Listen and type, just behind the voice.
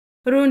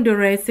Rundu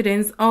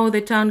residents owe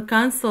the town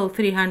council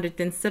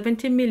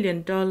 $370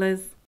 million.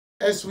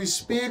 As we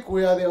speak,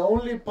 we are the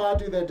only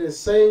party that has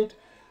said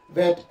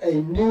that a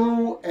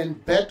new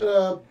and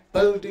better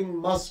building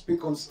must be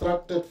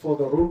constructed for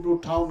the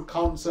Rundu Town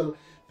Council,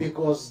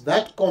 because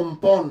that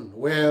compound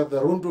where the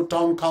Rundu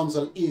Town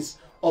Council is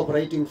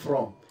operating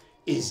from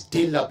is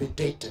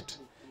dilapidated.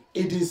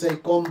 It is a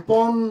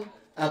compound,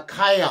 a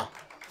kaya,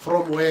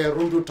 from where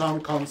Rundu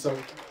Town Council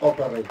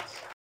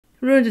operates.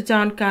 Rundu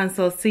Town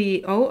Council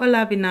CEO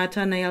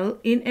Nathaniel,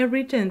 in a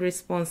written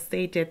response,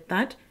 stated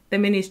that the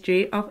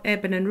Ministry of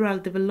Urban and Rural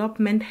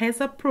Development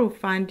has approved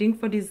funding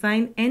for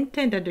design and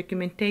tender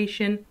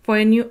documentation for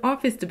a new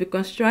office to be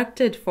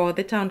constructed for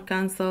the Town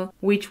Council,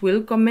 which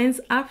will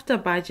commence after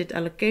budget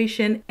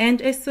allocation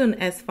and as soon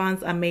as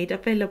funds are made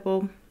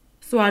available.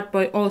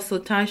 Swartbooi also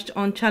touched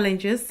on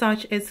challenges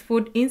such as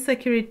food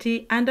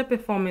insecurity,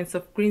 underperformance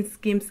of green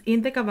schemes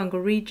in the Kavango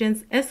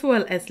regions, as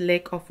well as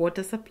lack of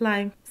water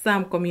supply.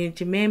 Some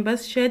community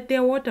members shared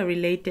their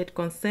water-related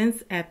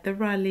concerns at the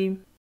rally.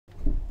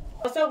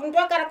 We don't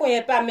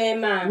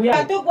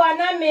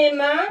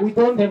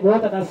have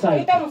water that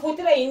side.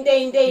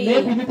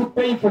 Maybe we need to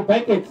pay for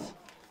buckets.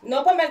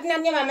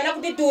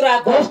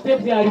 Those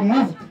steps are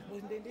removed.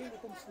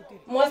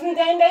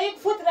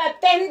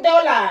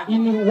 $10.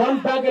 In one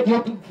bucket you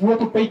have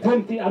to pay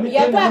 20. I mean, we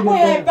are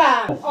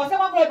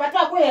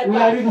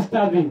really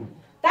starving.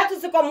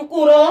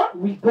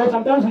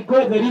 Sometimes we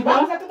go to the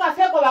river.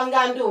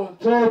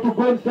 So to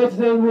go and fetch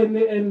them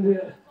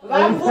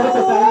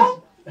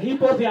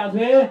hippos are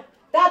there.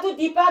 We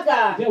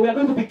are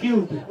going to be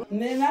killed. We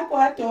don't have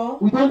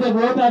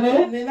water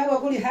there.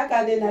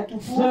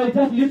 So it's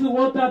just little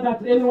water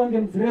that anyone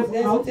can dress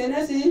out.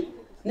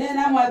 If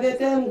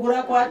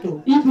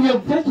we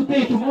have fetched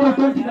today, tomorrow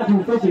don't think that we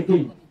will fetch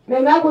again. We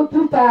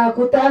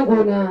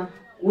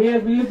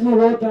have little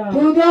water.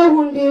 Here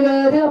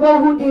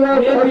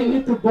we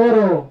need to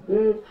borrow. So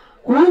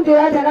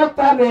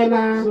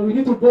we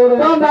need to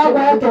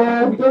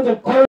borrow. We don't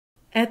have coal.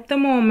 At the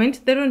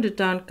moment, the Rundu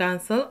Town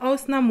Council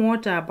owes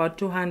Namwater about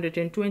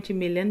 $220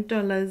 million.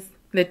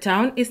 The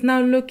town is now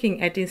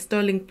looking at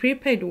installing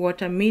prepaid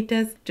water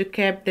meters to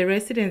curb the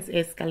residents'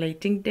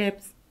 escalating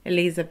debts.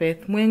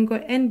 Elizabeth Mwengo,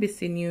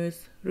 NBC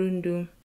News, Rundu.